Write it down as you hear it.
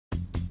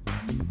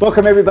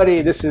Welcome,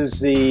 everybody. This is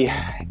the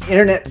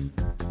Internet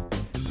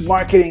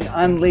Marketing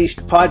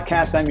Unleashed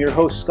podcast. I'm your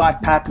host,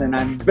 Scott Patton, and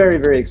I'm very,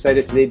 very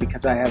excited today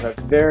because I have a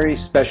very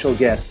special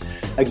guest.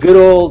 A good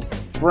old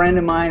friend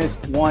of mine has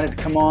wanted to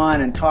come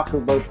on and talk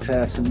about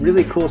some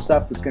really cool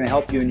stuff that's going to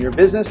help you in your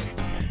business.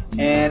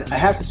 And I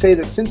have to say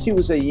that since he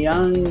was a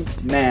young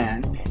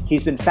man,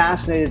 he's been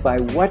fascinated by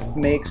what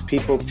makes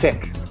people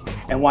tick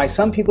and why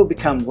some people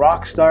become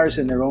rock stars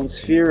in their own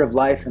sphere of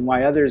life and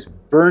why others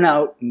burn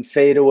out and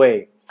fade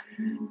away.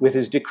 With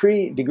his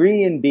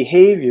degree in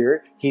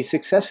behavior, he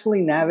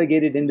successfully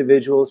navigated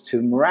individuals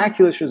to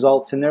miraculous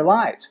results in their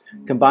lives.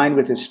 Combined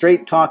with his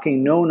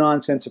straight-talking,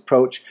 no-nonsense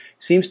approach,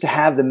 seems to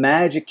have the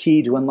magic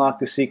key to unlock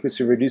the secrets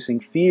of reducing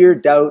fear,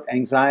 doubt,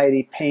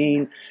 anxiety,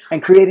 pain,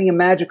 and creating a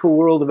magical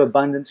world of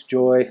abundance,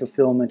 joy,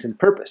 fulfillment, and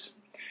purpose.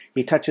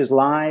 He touches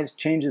lives,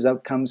 changes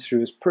outcomes through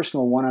his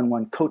personal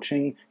one-on-one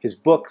coaching, his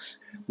books,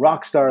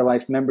 Rockstar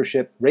Life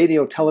membership,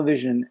 radio,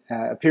 television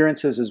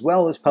appearances, as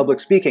well as public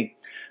speaking.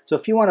 So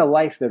if you want a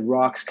life that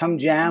rocks, come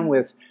jam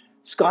with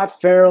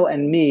Scot Ferrell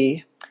and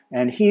me,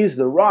 and he's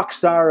the rock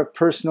star of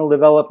personal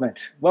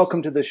development.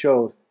 Welcome to the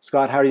show,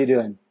 Scott. How are you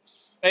doing?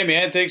 Hey,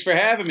 man. Thanks for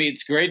having me.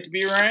 It's great to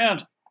be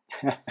around.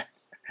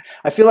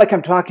 I feel like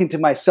I'm talking to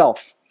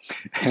myself.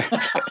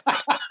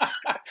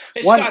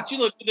 Hey, Scott, you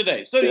look good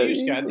today. So do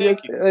you, Scott. Thank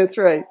you. That's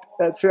right.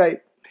 That's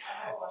right.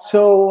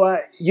 So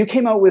you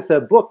came out with a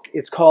book.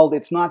 It's called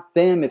It's Not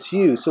Them, It's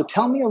You. So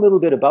tell me a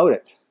little bit about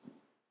it.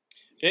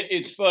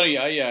 It's funny.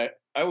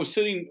 I was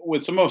sitting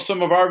with some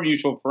of our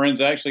mutual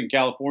friends actually in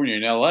California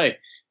and LA. And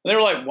they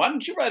were like, why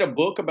don't you write a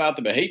book about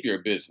the behavior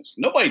of business?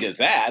 Nobody does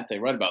that. They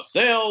write about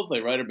sales.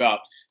 They write about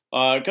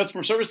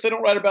customer service. They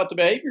don't write about the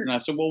behavior. And I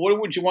said, well, what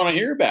would you want to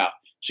hear about?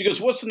 She goes,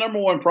 what's the number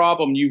one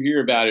problem you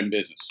hear about in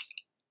business?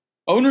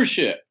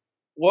 Ownership.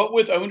 What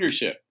with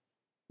ownership?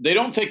 They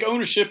don't take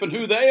ownership in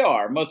who they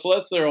are, much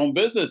less their own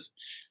business.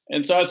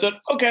 And so I said,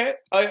 okay,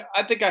 I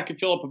think I could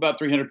fill up about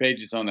 300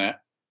 pages on that.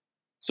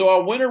 So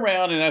I went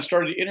around and I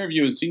started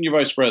interviewing senior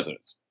vice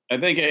presidents. I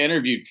think I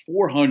interviewed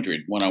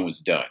 400 when I was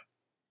done.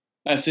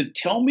 I said,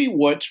 tell me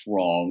what's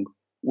wrong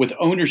with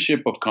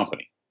ownership of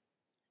company.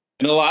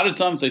 And a lot of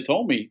times they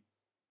told me,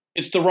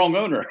 it's the wrong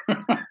owner.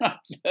 I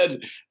said,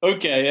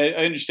 okay,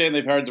 I understand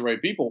they've hired the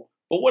right people,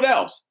 but what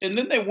else? And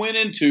then they went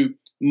into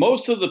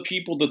most of the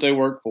people that they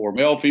work for,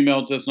 male,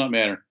 female, it does not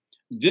matter,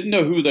 didn't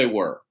know who they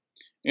were.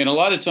 And a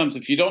lot of times,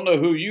 if you don't know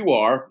who you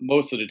are,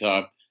 most of the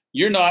time,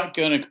 you're not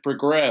going to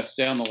progress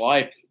down the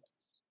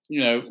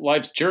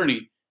life's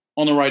journey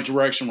on the right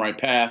direction, right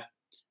path,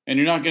 and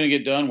you're not going to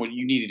get done what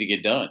you needed to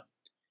get done.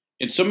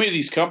 And so many of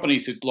these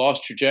companies had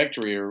lost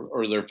trajectory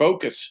or their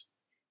focus,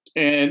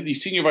 and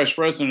these senior vice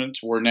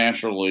presidents were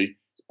naturally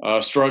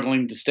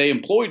struggling to stay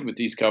employed with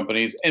these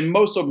companies, and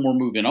most of them were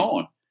moving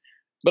on.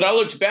 But I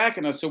looked back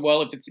and I said,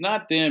 well, if it's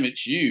not them,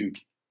 it's you.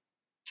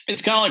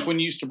 It's kind of like when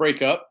you used to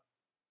break up.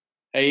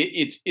 Hey,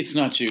 it's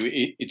not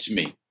you, it's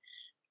me.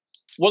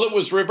 Well, it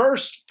was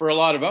reversed for a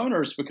lot of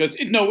owners because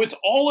it's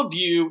all of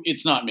you.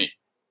 It's not me.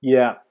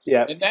 Yeah.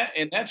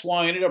 And that's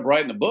why I ended up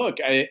writing the book.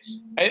 I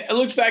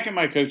looked back at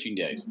my coaching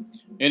days,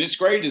 and it's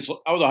great.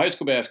 I was a high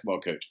school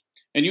basketball coach,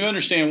 and you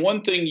understand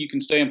one thing: you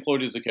can stay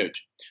employed as a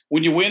coach.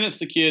 When you win, it's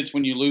the kids.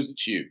 When you lose,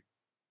 it's you.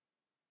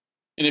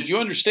 And if you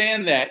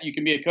understand that, you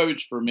can be a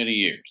coach for many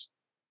years.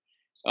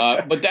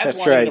 But that's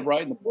why I ended up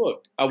writing the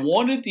book. I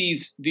wanted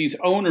these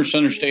owners to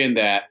understand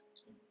that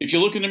if you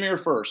look in the mirror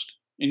first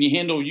and you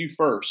handle you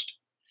first,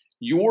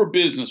 your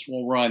business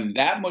will run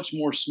that much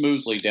more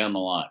smoothly down the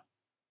line.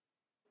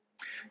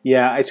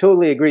 Yeah, I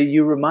totally agree.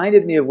 You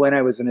reminded me of when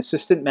I was an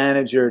assistant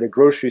manager at a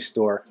grocery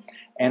store,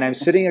 and I'm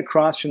sitting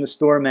across from the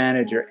store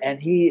manager,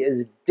 and he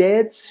is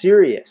dead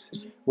serious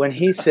when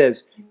he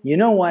says, you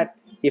know what?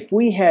 If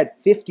we had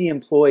 50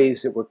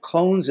 employees that were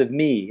clones of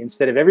me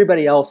instead of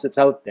everybody else that's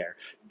out there,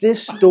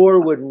 this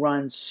store would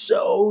run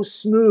so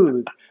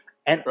smooth.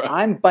 And right.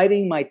 I'm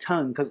biting my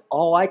tongue because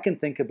all I can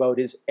think about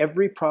is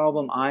every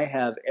problem I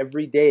have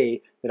every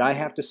day that I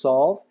have to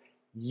solve,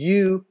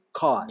 you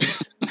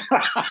caused.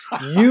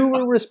 You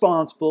were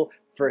responsible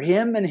for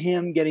him and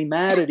him getting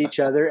mad at each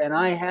other, and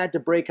I had to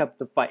break up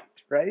the fight,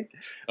 right?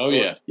 Oh,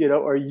 yeah.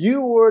 Or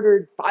you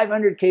ordered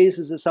 500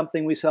 cases of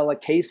something we sell a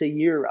case a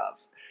year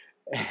of.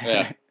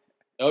 Yeah.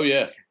 Oh,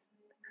 yeah.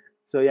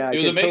 So, yeah, I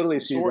can totally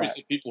see stories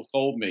that people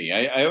told me.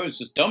 I was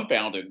just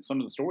dumbfounded at some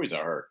of the stories I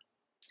heard.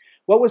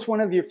 What was one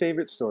of your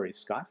favorite stories,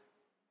 Scott?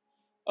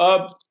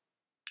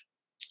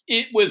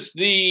 It was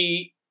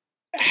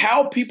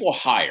how people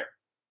hire.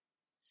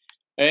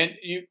 And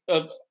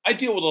I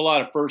deal with a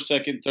lot of first,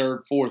 second,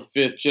 third, fourth,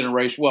 fifth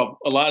generation. Well,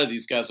 a lot of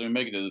these guys are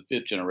making it to the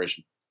fifth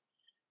generation.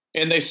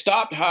 And they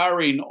stopped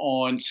hiring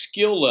on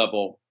skill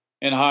level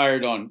and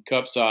hired on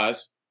cup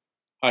size,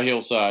 high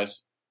heel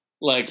size,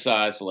 leg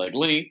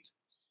length.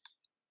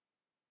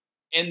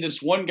 And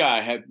this one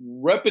guy had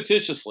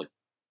repetitiously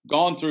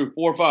gone through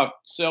 4 or 5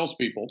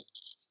 salespeople,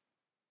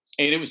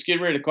 and it was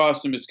getting ready to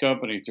cost him his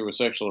company through a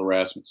sexual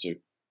harassment suit.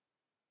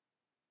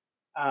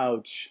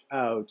 Ouch.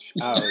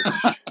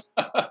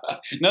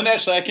 No,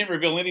 naturally, I can't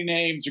reveal any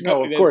names or No,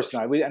 company of names. course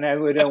not.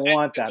 And we don't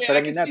want that. Okay, But I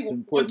I mean, can see that's an one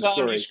important time you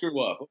story.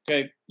 screw up.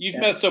 Okay, you've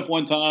Yeah. messed up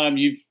one time.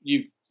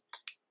 You've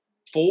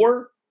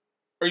four.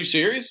 Are you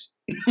serious?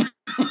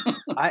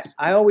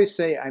 I always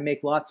say I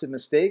make lots of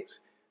mistakes,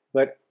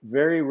 but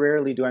very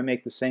rarely do I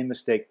make the same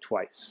mistake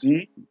twice.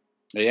 Mm-hmm.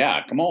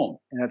 Yeah, come on.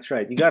 And that's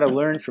right. You got to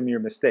learn from your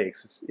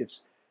mistakes.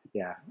 It's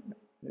yeah,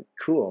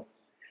 cool.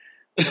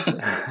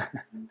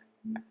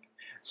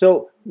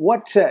 So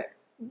what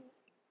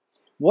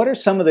are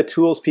some of the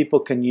tools people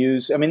can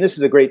use? I mean, this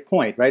is a great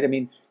point, right? I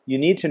mean, you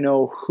need to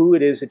know who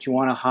it is that you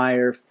want to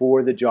hire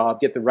for the job,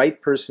 get the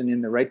right person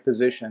in the right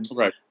position.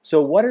 Right.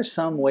 So what are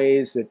some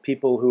ways that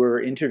people who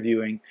are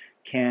interviewing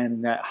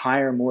can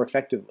hire more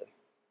effectively?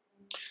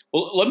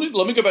 Well, let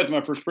me go back to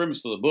my first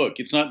premise of the book.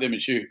 It's not them,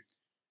 it's you.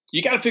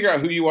 You got to figure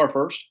out who you are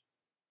first.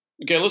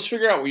 Okay, let's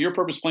figure out what your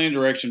purpose, plan,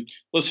 direction.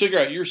 Let's figure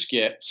out your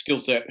skill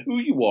set, who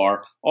you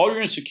are, all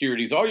your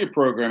insecurities, all your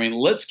programming.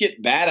 Let's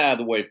get that out of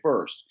the way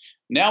first.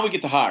 Now we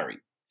get to hiring.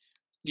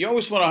 You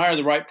always want to hire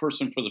the right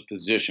person for the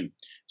position.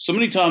 So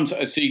many times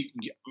I see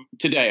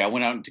today, I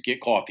went out to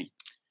get coffee.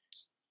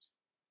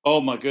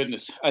 Oh my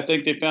goodness. I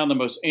think they found the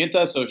most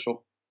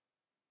antisocial,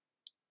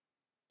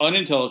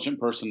 unintelligent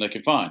person they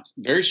could find.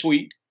 Very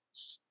sweet.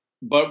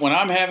 But when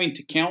I'm having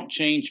to count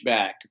change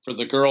back for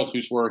the girl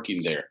who's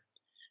working there,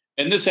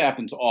 and this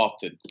happens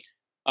often,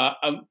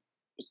 I'm,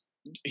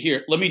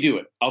 here, let me do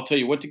it. I'll tell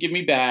you what to give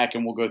me back,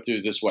 and we'll go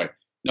through this way.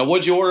 Now,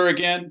 what'd you order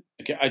again?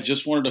 Okay, I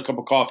just wanted a cup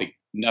of coffee.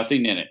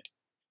 Nothing in it.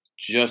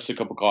 Just a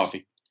cup of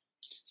coffee.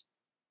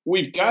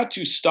 We've got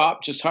to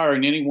stop just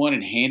hiring anyone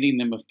and handing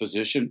them a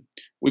position.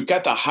 We've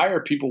got to hire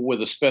people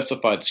with a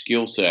specified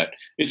skill set.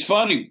 It's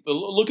funny.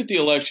 Look at the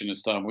election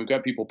this time. We've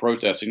got people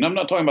protesting. And I'm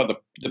not talking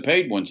about the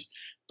paid ones,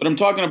 but I'm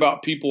talking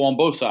about people on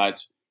both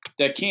sides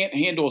that can't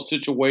handle a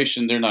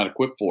situation they're not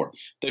equipped for.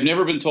 They've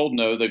never been told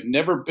no. They've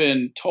never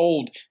been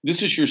told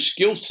this is your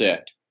skill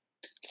set.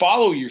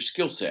 Follow your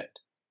skill set.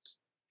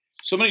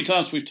 So many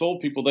times we've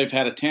told people they've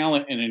had a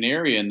talent in an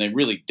area and they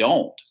really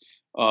don't.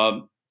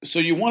 So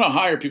you want to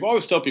hire people. I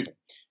always tell people,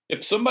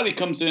 if somebody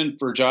comes in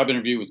for a job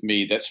interview with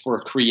me, that's for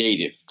a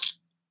creative.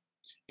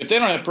 If they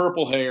don't have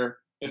purple hair,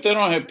 if they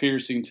don't have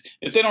piercings,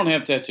 if they don't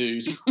have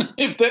tattoos,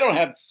 if they don't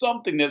have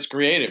something that's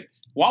creative,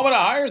 why would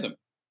I hire them?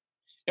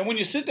 And when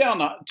you sit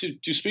down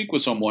to speak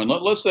with someone,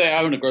 let's say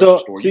I own a grocery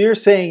store. So you're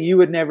saying you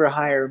would never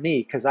hire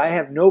me because I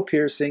have no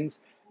piercings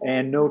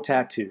and no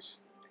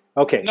tattoos.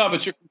 Okay. No,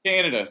 but you're from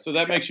Canada, so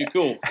that makes you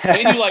cool.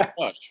 And you like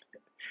Rush.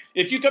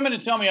 If you come in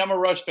and tell me I'm a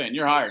Rush fan,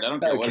 you're hired. I don't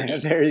care what it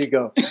is. There you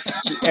go.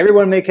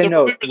 Everyone make a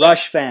note.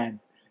 Rush fan.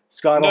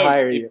 Scott will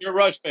hire you. If you're a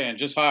Rush fan,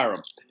 just hire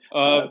him.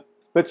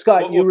 But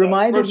Scott, you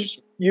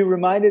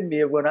reminded me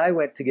of when I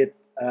went to get,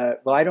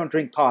 well, I don't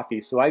drink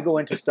coffee, so I go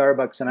into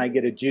Starbucks and I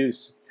get a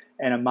juice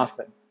and a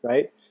muffin,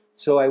 right?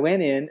 So I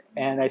went in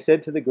and I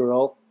said to the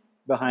girl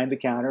behind the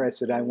counter, I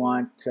said, I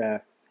want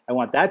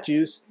that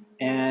juice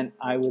and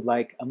I would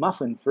like a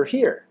muffin for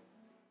here.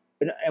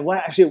 And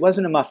actually, it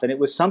wasn't a muffin. It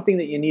was something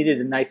that you needed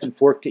a knife and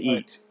fork to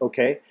eat,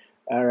 okay?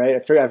 All right, I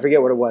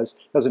forget what it was.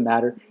 Doesn't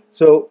matter.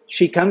 So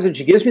she comes and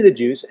she gives me the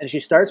juice and she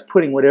starts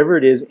putting whatever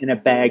it is in a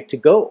bag to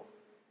go.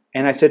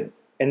 And I said,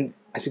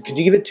 could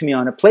you give it to me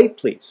on a plate,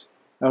 please?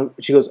 And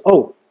she goes,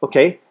 oh,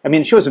 okay. I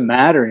mean, she wasn't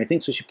mad or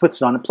anything, so she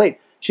puts it on a plate.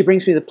 She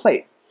brings me the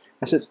plate.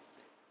 I said,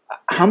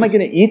 how am I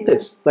going to eat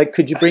this? Like,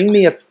 could you bring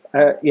me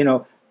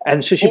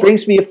and so she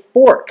brings me a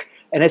fork.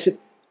 And I said,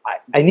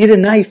 I need a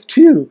knife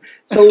too.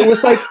 So it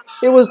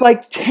was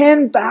like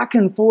 10 back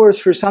and forth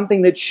for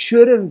something that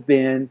should have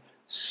been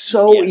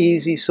so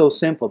easy, so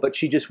simple, but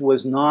she just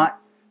wasn't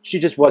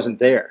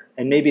there.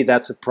 And maybe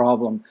that's a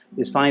problem,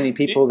 is finding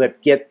people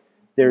that get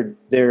their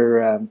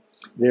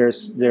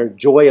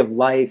joy of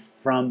life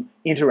from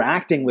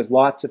interacting with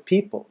lots of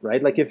people,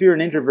 right? Like if you're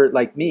an introvert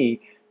like me,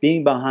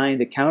 being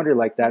behind a counter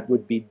like that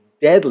would be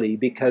deadly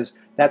because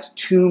that's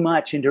too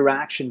much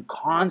interaction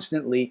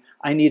constantly.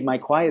 I need my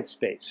quiet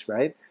space,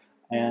 right?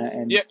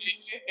 And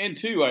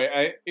two,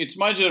 it's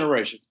my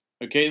generation.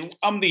 Okay,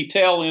 I'm the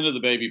tail end of the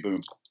baby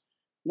boom.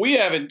 We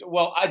haven't.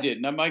 Well, I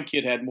didn't. My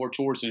kid had more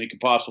chores than he could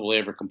possibly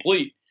ever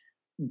complete.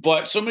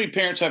 But so many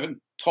parents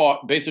haven't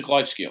taught basic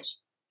life skills.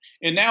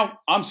 And now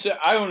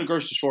I own a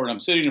grocery store and I'm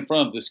sitting in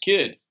front of this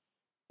kid.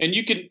 And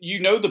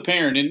the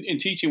parent. In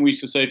teaching, we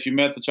used to say, if you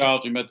met the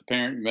child, you met the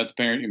parent, you met the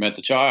parent, you met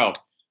the child.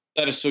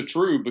 That is so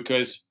true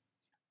because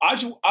I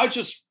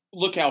just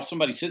look how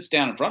somebody sits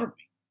down in front of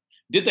me.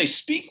 Did they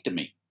speak to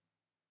me?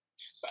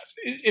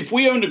 If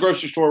we owned a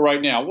grocery store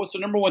right now, what's the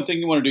number one thing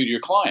you want to do to your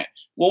client?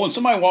 Well, when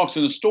somebody walks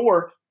in the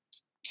store,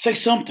 say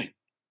something.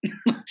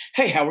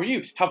 Hey, how are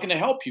you? How can I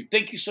help you?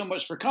 Thank you so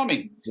much for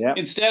coming. Yeah.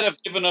 Instead of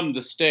giving them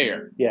the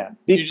stare. Yeah.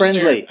 Be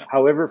friendly,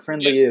 however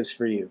friendly it is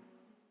for you.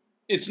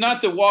 It's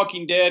not the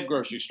Walking Dead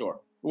grocery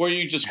store where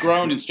you just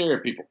groan and stare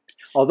at people.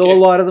 Although a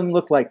lot of them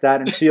look like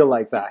that and feel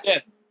like that.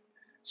 Yes.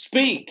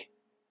 Speak.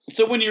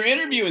 So when you're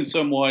interviewing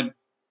someone,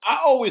 I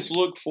always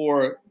look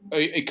for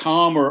a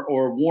calm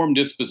or warm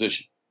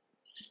disposition.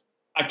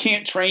 I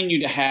can't train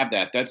you to have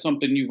that. That's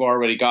something you've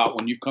already got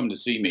when you come to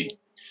see me.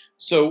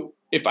 So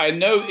if I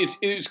know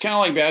it's kind of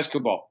like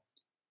basketball.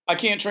 I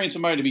can't train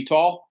somebody to be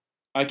tall.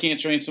 I can't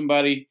train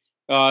somebody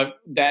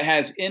that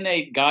has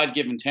innate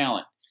God-given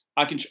talent.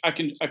 I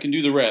can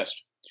do the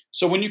rest.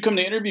 So when you come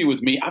to interview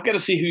with me, I've got to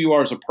see who you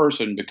are as a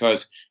person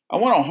because I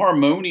want a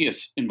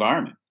harmonious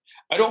environment.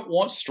 I don't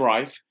want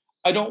strife.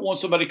 I don't want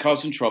somebody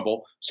causing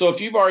trouble. So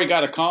if you've already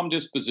got a calm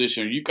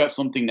disposition or you've got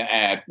something to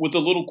add with a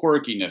little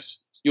quirkiness,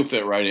 you'll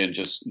fit right in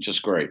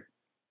just great.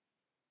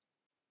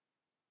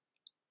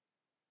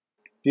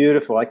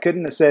 Beautiful. I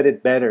couldn't have said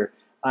it better.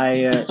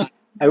 I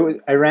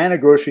ran a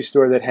grocery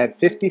store that had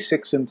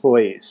 56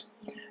 employees,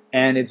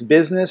 and its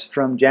business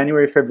from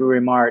January,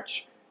 February,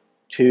 March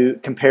to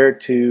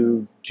compared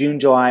to June,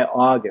 July,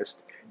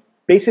 August,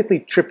 basically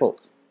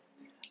tripled.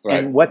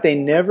 Right. And what they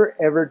never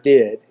ever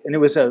did, and it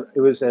was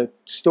a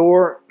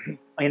store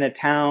in a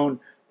town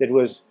that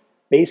was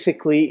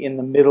basically in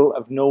the middle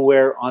of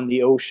nowhere on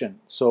the ocean,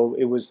 so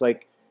it was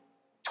like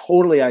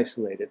totally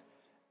isolated,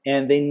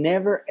 and they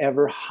never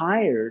ever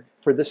hired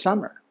for the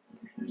summer.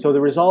 So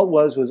the result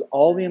was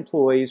all the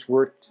employees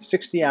worked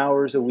 60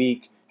 hours a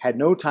week, had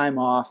no time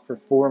off for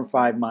 4 and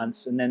 5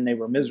 months, and then they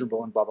were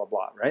miserable and blah, blah,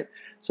 blah, right?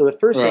 So the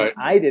first thing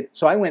I did,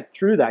 so I went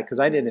through that because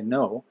I didn't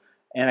know,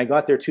 and I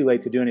got there too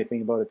late to do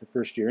anything about it the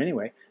first year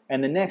anyway.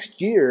 And the next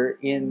year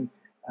in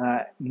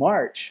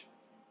March,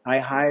 I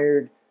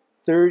hired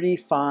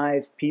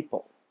 35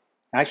 people.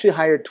 I actually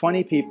hired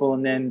 20 people,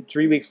 and then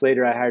 3 weeks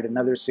later, I hired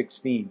another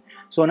 16.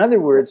 So in other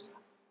words,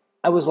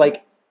 I was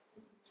like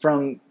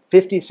from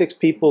 56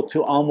 people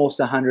to almost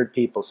 100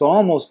 people. So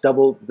almost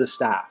double the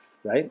staff,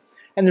 right?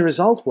 And the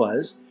result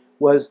was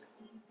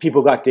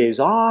people got days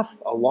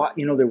off, a lot,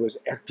 there was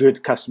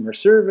good customer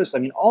service. I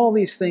mean, all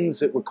these things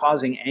that were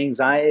causing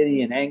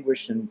anxiety and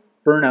anguish and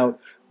burnout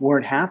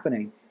weren't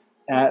happening.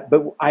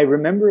 But I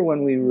remember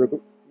when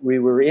we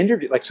were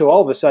interviewed, like, so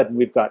all of a sudden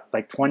we've got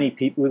like 20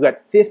 people, we've got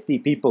 50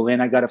 people in,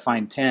 I got to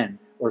find 10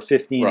 or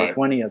 15 or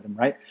 20 of them,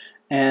 right?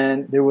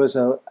 And there was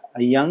a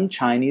young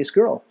Chinese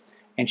girl,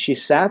 and she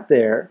sat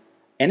there,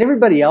 and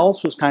everybody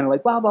else was kind of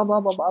like, blah, blah, blah,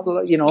 blah, blah,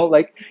 blah,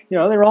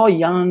 they're all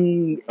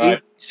young,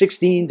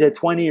 16 to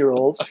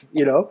 20-year-olds,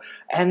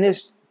 and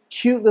this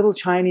cute little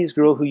Chinese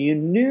girl who you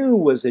knew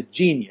was a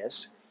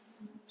genius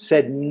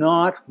said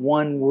not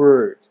one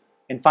word.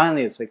 And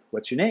finally it's like,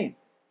 what's your name?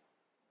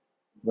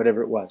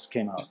 Whatever it was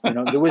came out.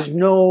 There was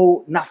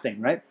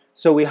nothing, right?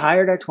 So we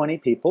hired our 20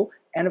 people,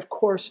 and of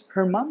course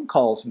her mom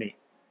calls me.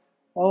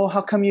 Oh,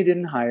 how come you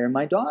didn't hire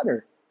my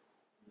daughter?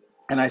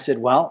 And I said,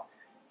 well,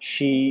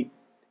 she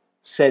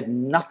said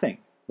nothing.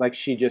 Like,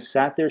 she just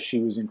sat there. She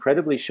was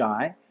incredibly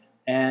shy,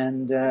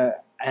 and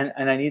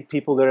I need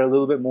people that are a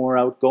little bit more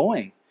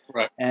outgoing.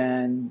 Right.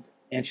 And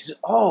she said,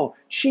 oh,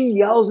 she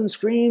yells and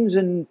screams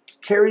and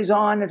carries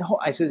on at home.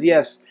 I says,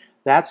 yes,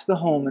 that's the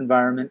home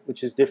environment,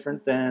 which is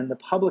different than the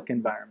public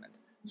environment.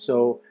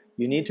 So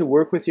you need to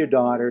work with your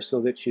daughter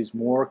so that she's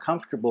more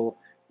comfortable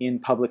in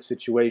public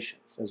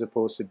situations as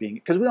opposed to being,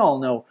 because we all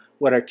know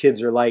what our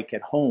kids are like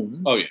at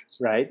home. Oh, yes.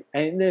 Right?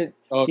 And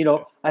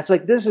it's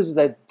like,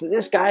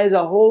 this guy is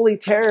a holy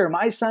terror.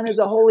 My son is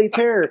a holy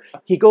terror.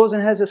 He goes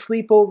and has a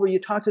sleepover. You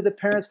talk to the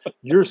parents.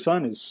 Your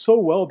son is so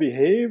well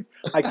behaved.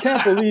 I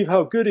can't believe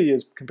how good he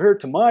is compared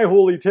to my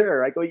holy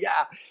terror. I go,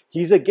 yeah,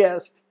 he's a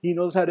guest. He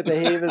knows how to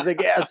behave as a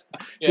guest.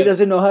 Yes. He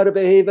doesn't know how to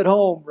behave at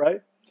home,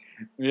 right?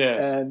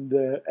 Yes. And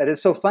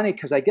it's so funny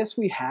because I guess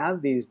we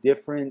have these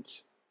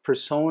different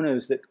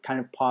personas that kind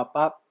of pop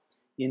up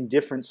in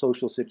different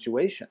social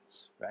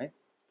situations, right?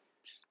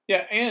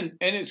 Yeah, and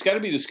it's got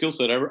to be the skill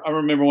set. I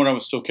remember when I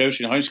was still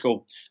coaching in high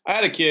school, I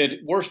had a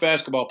kid, worst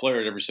basketball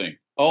player I'd ever seen.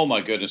 Oh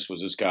my goodness,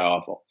 was this guy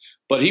awful.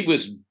 But he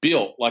was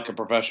built like a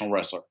professional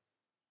wrestler.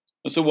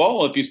 I said,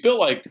 well, if he's built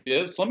like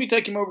this, let me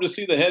take him over to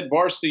see the head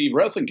varsity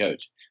wrestling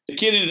coach. The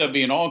kid ended up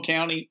being all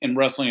county and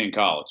wrestling in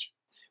college.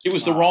 It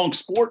was the wrong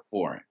sport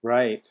for him.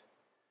 Right.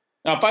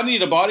 Now, if I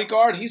need a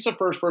bodyguard, he's the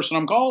first person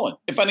I'm calling.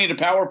 If I need a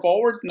power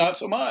forward, not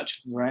so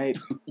much. Right.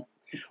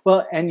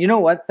 Well, and you know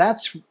what?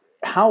 That's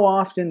how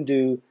often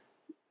do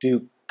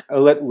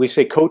we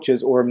say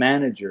coaches or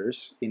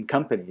managers in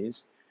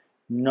companies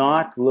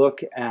not look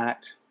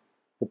at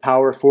the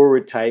power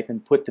forward type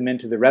and put them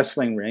into the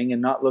wrestling ring,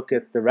 and not look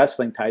at the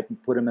wrestling type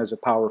and put them as a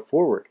power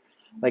forward.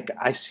 Like,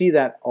 I see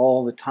that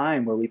all the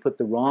time where we put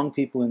the wrong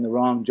people in the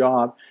wrong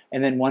job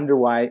and then wonder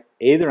why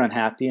A, they're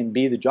unhappy, and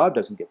B, the job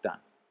doesn't get done.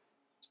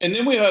 And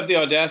then we have the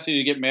audacity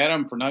to get mad at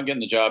them for not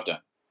getting the job done.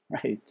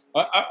 Right.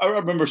 I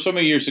remember so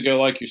many years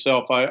ago, like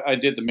yourself, I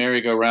did the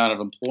merry-go-round of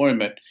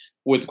employment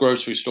with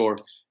grocery store.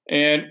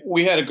 And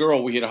we had a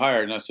girl we had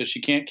hired, and I said, she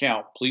can't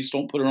count. Please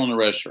don't put her on the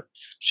register.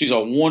 She's a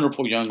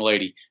wonderful young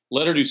lady.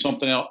 Let her do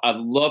something else. I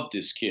love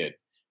this kid.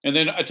 And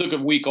then I took a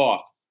week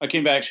off. I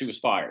came back. She was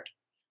fired.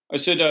 I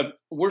said,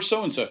 where's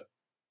so-and-so?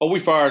 Oh, we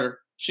fired her.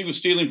 She was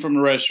stealing from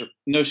the register.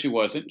 No, she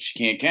wasn't. She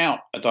can't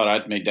count. I thought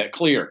I'd made that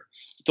clear.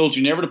 I told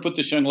you never to put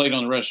this young lady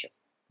on the register.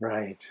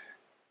 Right.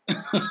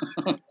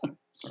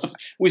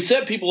 We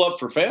set people up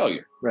for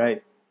failure.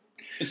 Right.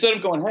 Instead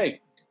of going,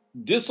 hey,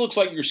 this looks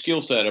like your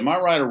skill set. Am I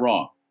right or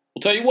wrong?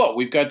 Well, tell you what,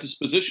 we've got this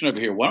position over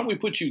here. Why don't we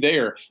put you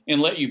there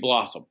and let you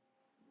blossom?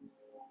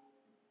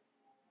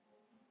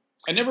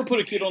 I never put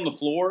a kid on the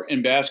floor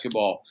in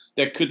basketball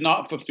that could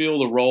not fulfill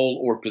the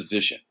role or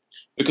position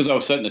because I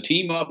was setting the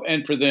team up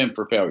and for them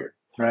for failure.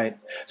 Right.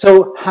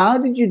 So how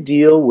did you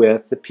deal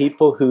with the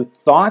people who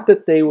thought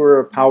that they were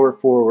a power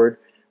forward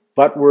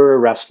but were a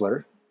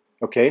wrestler?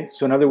 Okay.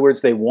 So in other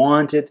words, they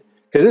wanted,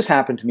 because this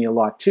happened to me a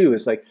lot too.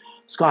 It's like,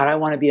 Scott, I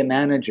want to be a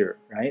manager,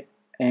 right?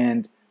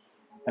 And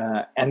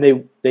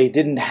they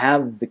didn't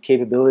have the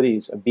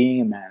capabilities of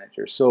being a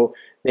manager. So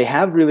they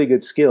have really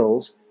good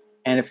skills,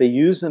 and if they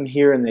use them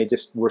here and they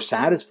just were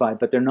satisfied,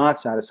 but they're not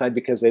satisfied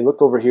because they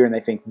look over here and they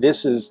think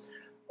this is,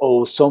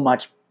 oh, so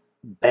much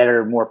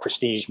better, more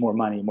prestige, more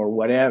money, more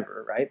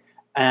whatever, right?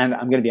 And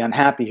I'm going to be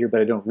unhappy here, but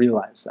I don't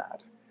realize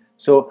that.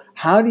 So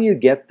how do you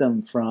get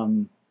them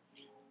from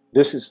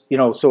this is,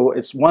 so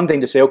it's one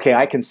thing to say, okay,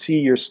 I can see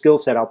your skill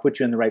set, I'll put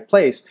you in the right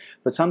place.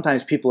 But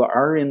sometimes people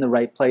are in the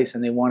right place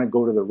and they want to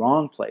go to the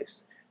wrong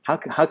place. How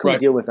can we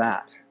deal with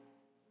that?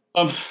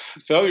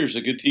 Failure is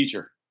a good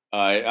teacher.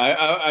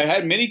 I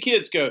had many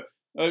kids go,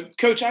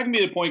 Coach, I can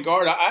be the point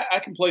guard. I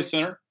can play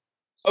center.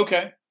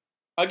 Okay,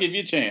 I'll give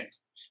you a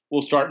chance.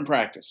 We'll start in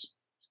practice.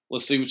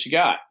 Let's see what you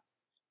got.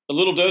 A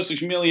little dose of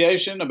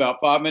humiliation. About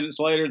 5 minutes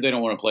later, they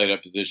don't want to play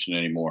that position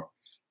anymore.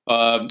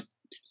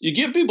 You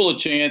give people a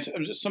chance.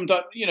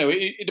 Sometimes,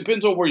 it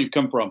depends on where you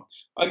come from.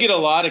 I meet a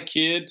lot of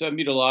kids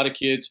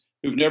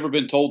who've never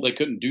been told they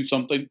couldn't do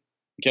something.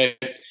 Okay.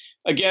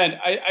 Again,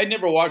 I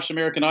never watched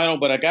American Idol,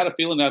 but I got a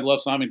feeling I'd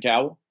love Simon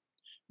Cowell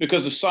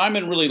because if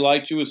Simon really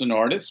liked you as an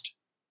artist,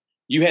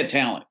 you had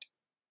talent.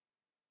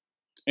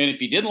 And if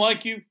he didn't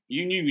like you,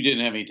 you knew you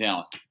didn't have any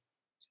talent.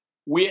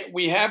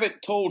 We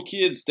haven't told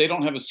kids they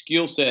don't have a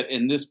skill set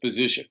in this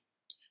position.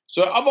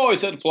 So I've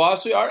always had a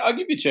philosophy, I'll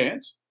give you a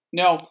chance.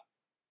 Now,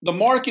 the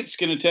market's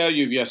going to tell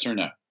you yes or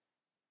no.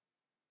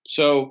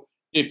 So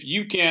if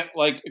you can't,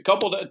 like a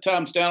couple of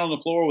times down on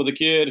the floor with a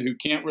kid who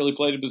can't really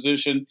play the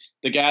position,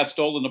 the guy's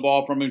stolen the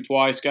ball from him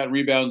twice, got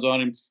rebounds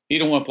on him, he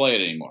don't want to play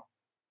it anymore.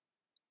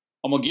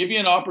 I'm going to give you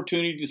an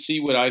opportunity to see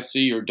what I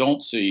see or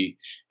don't see,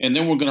 and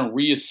then we're going to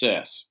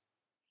reassess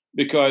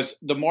because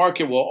the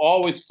market will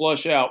always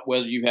flush out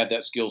whether you have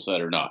that skill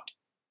set or not,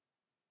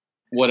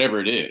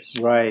 whatever it is.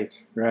 Right.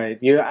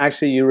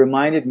 You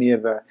reminded me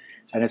of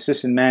an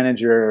assistant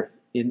manager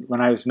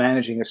when I was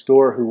managing a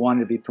store who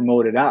wanted to be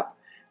promoted up,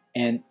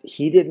 and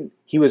he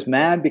was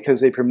mad because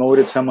they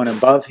promoted someone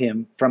above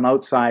him from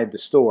outside the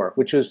store,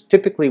 which was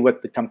typically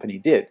what the company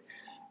did.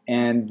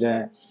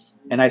 And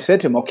I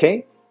said to him,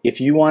 okay, if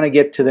you want to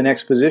get to the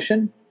next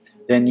position,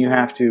 then you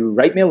have to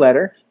write me a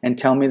letter and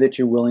tell me that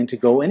you're willing to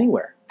go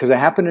anywhere, because I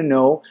happen to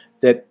know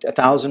that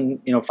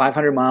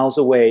 500 miles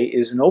away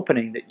is an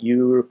opening that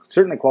you're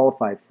certainly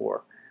qualified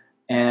for.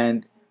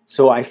 And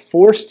so I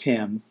forced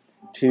him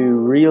to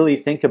really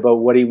think about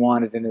what he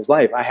wanted in his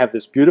life. I have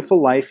this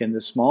beautiful life in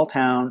this small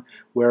town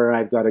where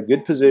I've got a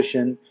good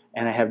position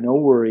and I have no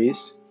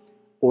worries,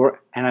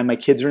 and my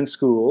kids are in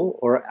school,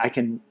 or I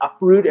can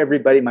uproot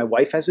everybody. My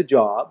wife has a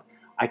job.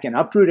 I can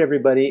uproot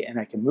everybody and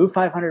I can move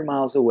 500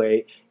 miles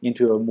away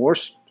into a more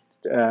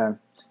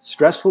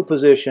stressful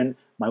position.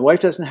 My wife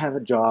doesn't have a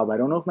job. I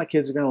don't know if my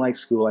kids are going to like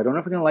school. I don't know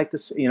if I'm going to like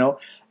this, and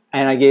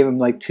I gave him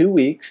like 2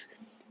 weeks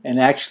and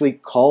actually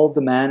called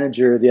the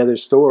manager of the other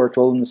store,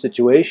 told him the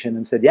situation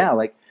and said, yeah,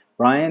 like,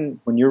 Brian,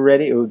 when you're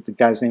ready, the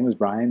guy's name was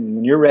Brian,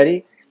 when you're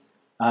ready,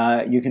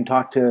 you can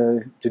talk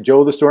to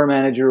Joe, the store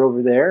manager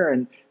over there,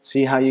 and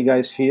see how you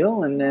guys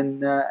feel, and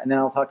then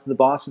I'll talk to the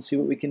boss and see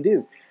what we can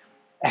do.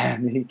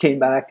 And he came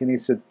back and he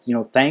said,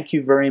 thank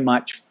you very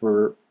much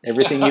for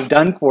everything you've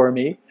done for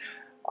me.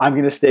 I'm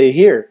going to stay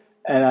here.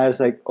 And I was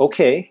like,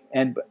 okay.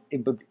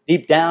 But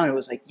deep down, it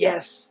was like,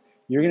 yes,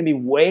 you're going to be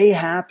way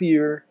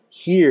happier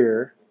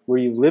here where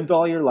you've lived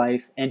all your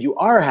life and you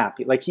are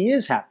happy. Like, he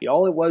is happy.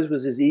 All it was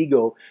his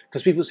ego,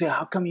 because people say,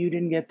 how come you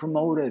didn't get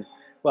promoted?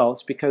 Well,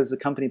 it's because the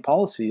company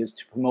policy is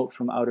to promote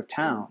from out of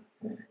town,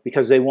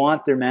 because they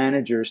want their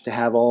managers to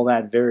have all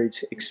that varied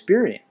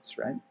experience,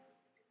 right?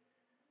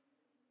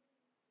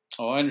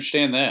 Oh, I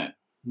understand that.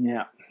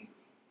 Yeah.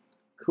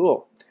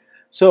 Cool.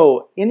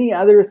 So, any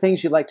other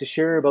things you'd like to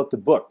share about the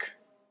book?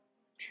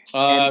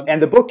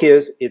 And the book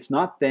is, it's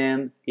not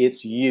them,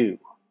 it's you.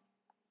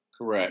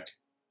 Correct.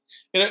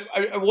 And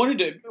I wanted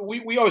to,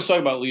 we always talk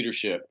about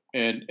leadership,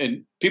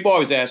 and people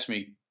always ask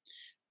me,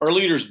 are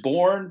leaders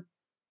born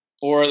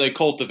or are they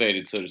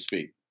cultivated, so to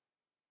speak?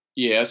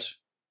 Yes.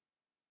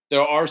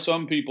 There are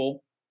some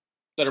people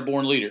that are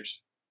born leaders.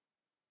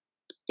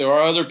 There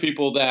are other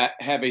people that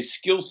have a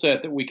skill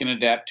set that we can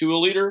adapt to a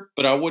leader,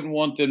 but I wouldn't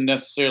want them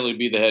necessarily to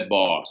be the head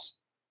boss.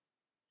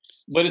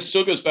 But it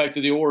still goes back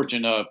to the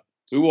origin of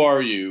who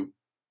are you,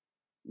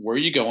 where are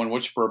you going,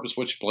 what's your purpose,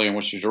 what's your plan,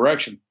 what's your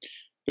direction?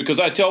 Because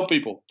I tell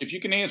people, if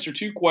you can answer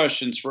 2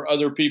 questions for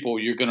other people,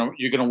 you're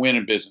gonna win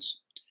in business.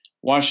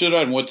 Why should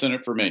I, and what's in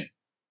it for me?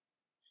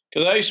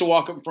 Because I used to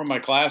walk up from my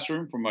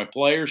classroom, from my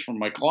players, from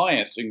my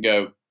clients, and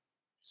go,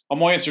 I'm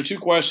gonna answer 2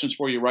 questions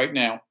for you right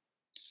now,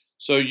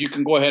 so you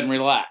can go ahead and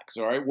relax.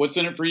 All right, what's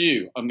in it for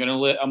you? I'm gonna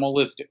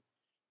list it.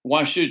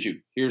 Why should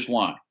you? Here's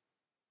why.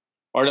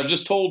 All right, I've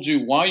just told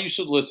you why you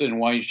should listen and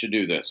why you should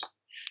do this.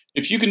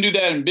 If you can do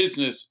that in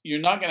business, you're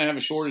not going to have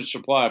a shortage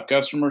supply of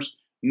customers,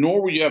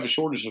 nor will you have a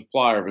shortage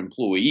supply of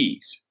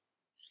employees.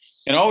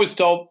 And I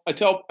tell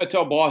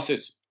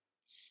bosses,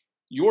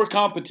 your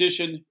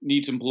competition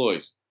needs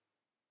employees.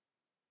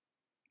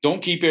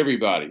 Don't keep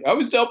everybody. I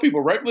always tell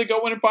people regularly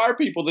go in and fire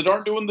people that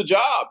aren't doing the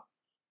job.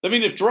 I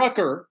mean, if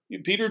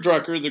Peter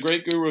Drucker, the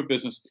great guru of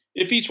business,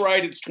 if he's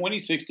right, it's 20,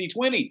 60,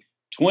 20.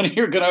 20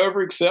 are going to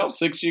overexcel,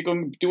 60 are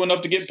going to do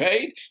enough to get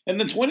paid, and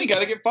then 20 got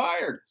to get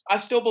fired. I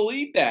still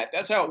believe that.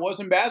 That's how it was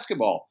in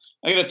basketball.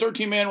 I got a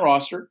 13-man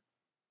roster.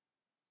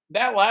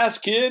 That last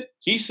kid,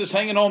 he's just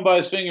hanging on by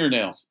his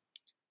fingernails.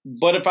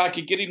 But if I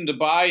could get him to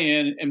buy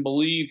in and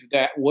believe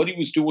that what he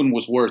was doing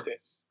was worth it,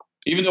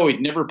 even though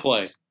he'd never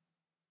played,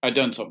 I'd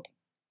done something.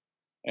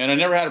 And I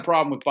never had a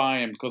problem with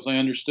buying because I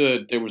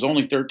understood there was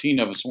only 13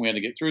 of us and we had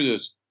to get through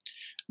this.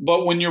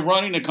 But when you're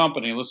running a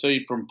company, let's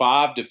say from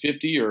 5 to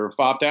 50 or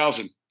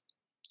 5,000,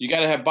 you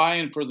got to have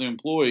buy-in for the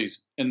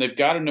employees, and they've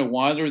got to know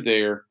why they're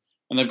there,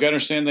 and they've got to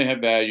understand they have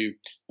value,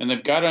 and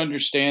they've got to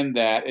understand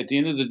that at the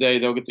end of the day,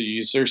 they'll get to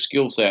use their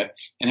skill set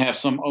and have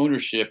some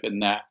ownership in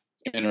that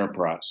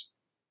enterprise.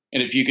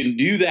 And if you can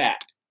do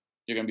that,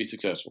 you're going to be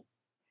successful.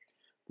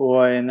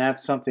 Boy, and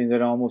that's something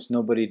that almost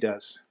nobody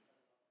does.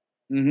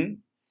 Mm-hmm.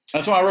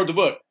 That's why I wrote the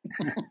book.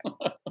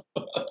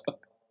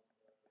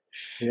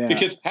 Yeah.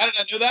 Because how did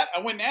I know that? I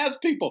went and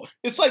asked people.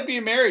 It's like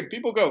being married.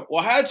 People go,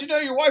 well, how did you know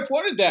your wife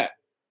wanted that?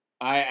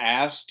 I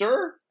asked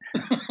her.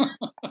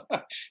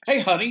 Hey,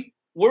 honey,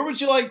 where would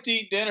you like to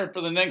eat dinner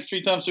for the next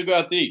 3 times we go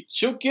out to eat?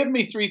 She'll give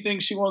me 3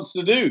 things she wants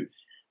to do.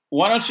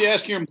 Why don't you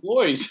ask your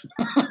employees?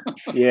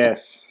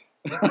 Yes.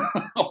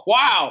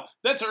 Wow,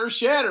 that's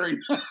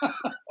earth-shattering.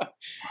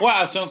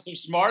 Wow, I sound so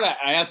smart.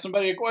 I asked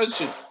somebody a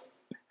question.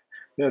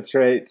 That's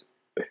right.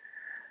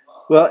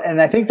 Well,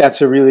 and I think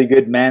that's a really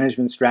good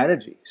management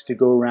strategy, is to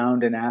go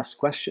around and ask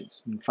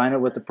questions and find out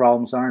what the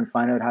problems are and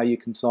find out how you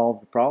can solve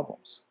the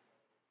problems.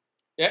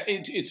 Yeah,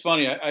 it's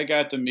funny. I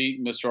got to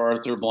meet Mr.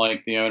 Arthur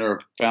Blank, the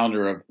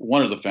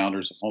one of the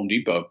founders of Home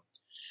Depot,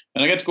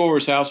 and I got to go over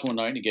his house one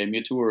night, and he gave me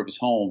a tour of his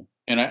home,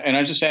 and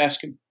I just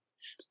asked him,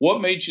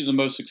 "What made you the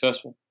most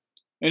successful?"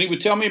 And he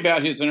would tell me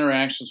about his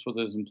interactions with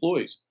his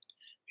employees.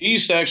 He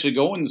used to actually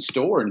go in the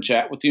store and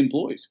chat with the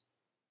employees.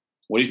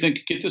 What do you think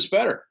could get this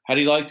better? How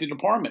do you like the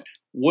department?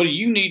 What do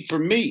you need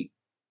from me?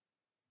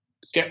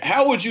 Okay,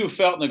 how would you have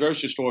felt in the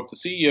grocery store if the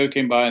CEO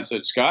came by and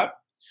said, Scott,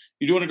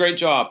 you're doing a great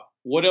job.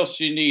 What else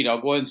do you need?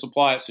 I'll go ahead and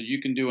supply it so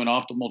you can do an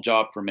optimal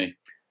job for me.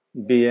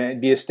 Be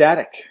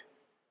ecstatic.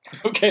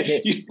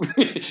 Okay.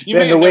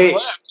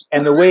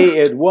 And the way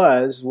it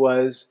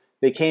was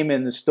they came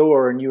in the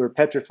store and you were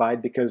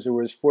petrified because there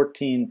was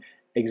 14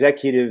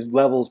 executive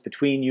levels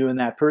between you and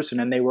that person,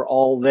 and they were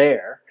all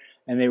there,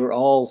 and they were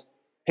all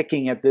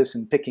picking at this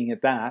and picking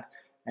at that,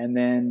 and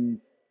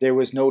then there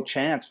was no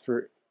chance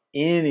for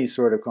any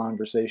sort of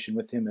conversation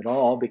with him at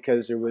all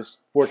because there was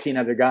 14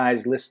 other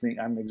guys listening.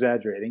 I'm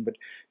exaggerating, but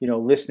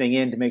listening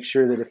in to make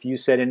sure that if you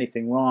said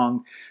anything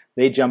wrong,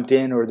 they jumped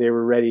in or they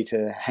were ready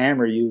to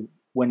hammer you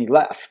when he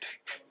left.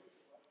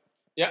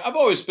 Yeah, I've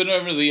always been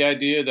over the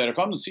idea that if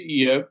I'm the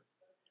CEO,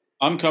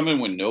 I'm coming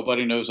when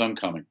nobody knows I'm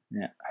coming.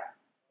 Yeah.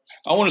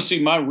 I want to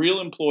see my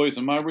real employees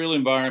and my real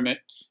environment.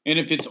 And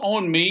if it's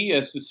on me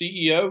as the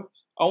CEO,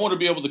 I want to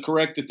be able to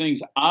correct the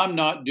things I'm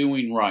not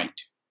doing right.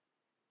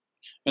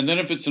 And then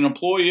if it's an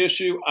employee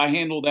issue, I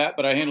handle that,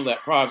 but I handle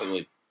that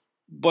privately.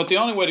 But the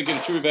only way to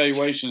get a true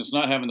evaluation is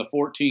not having the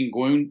 14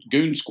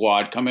 goon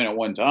squad come in at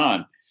one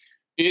time.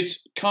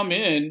 It's come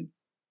in.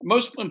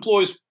 Most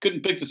employees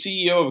couldn't pick the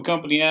CEO of a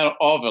company out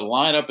of a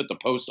lineup at the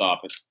post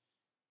office.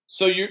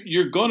 So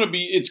it's going to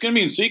be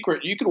in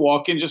secret. You could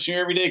walk in just in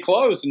your everyday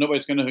clothes and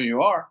nobody's going to know who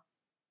you are.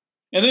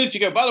 And then if you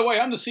go, by the way,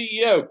 I'm the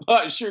CEO.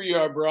 Sure you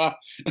are, brah.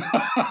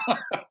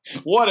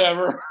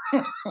 Whatever.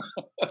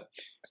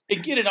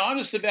 And get an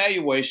honest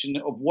evaluation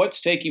of what's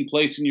taking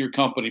place in your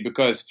company,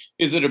 because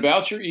is it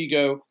about your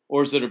ego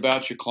or is it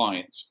about your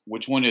clients?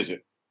 Which one is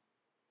it?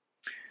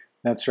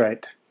 That's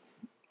right.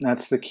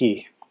 That's the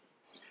key.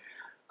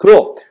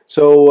 Cool.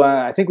 So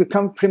I think we've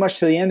come pretty much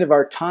to the end of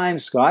our time,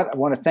 Scott. I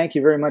want to thank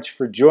you very much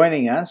for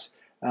joining us.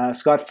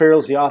 Scot Ferrell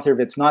is the author of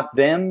It's Not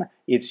Them,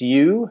 It's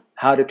You,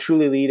 How to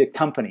Truly Lead a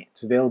Company.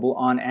 It's available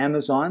on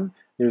Amazon.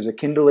 There's a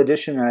Kindle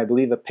edition and I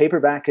believe a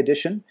paperback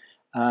edition.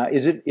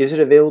 Is it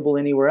available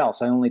anywhere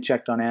else? I only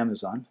checked on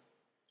Amazon.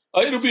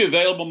 It'll be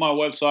available on my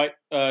website,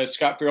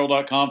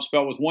 scotferrell.com,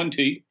 spelled with 1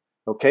 T.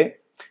 Okay,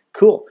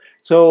 cool.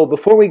 So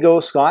before we go,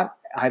 Scott,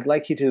 I'd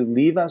like you to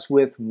leave us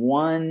with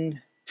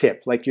one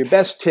tip, like your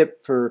best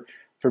tip for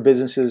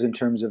businesses in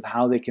terms of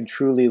how they can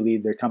truly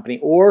lead their company,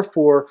 or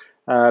for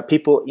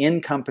people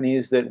in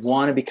companies that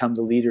want to become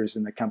the leaders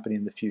in the company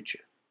in the future.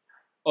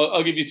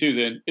 I'll give you 2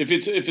 then. If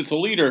it's a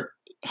leader,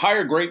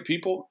 hire great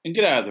people and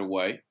get out of their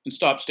way and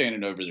stop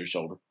standing over their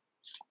shoulder.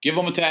 Give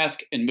them a task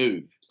and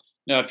move.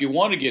 Now, if you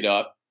want to get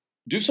up,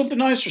 do something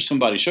nice for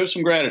somebody. Show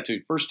some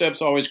gratitude. First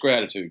step's always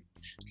gratitude.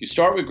 If you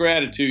start with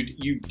gratitude,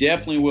 you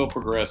definitely will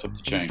progress up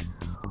the chain.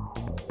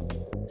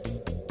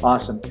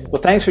 Awesome.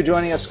 Well, thanks for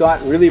joining us,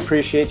 Scott. Really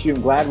appreciate you.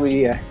 I'm glad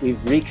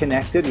we've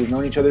reconnected. We've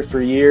known each other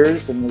for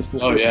years, and this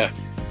is the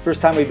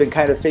first time we've been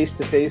kind of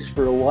face-to-face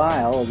for a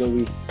while, although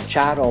we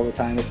chat all the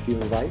time, it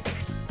feels like.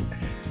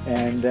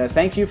 And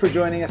thank you for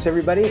joining us,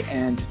 everybody.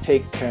 And to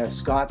take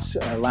Scott's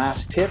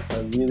last tip, I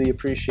really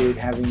appreciate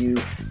having you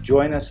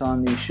join us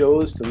on these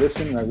shows to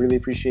listen. I really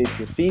appreciate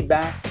your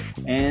feedback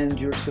and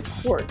your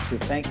support. So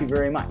thank you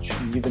very much.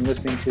 You've been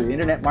listening to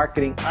Internet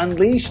Marketing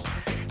Unleashed,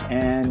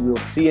 and we'll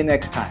see you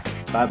next time.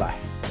 Bye-bye.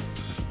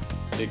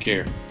 Take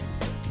care.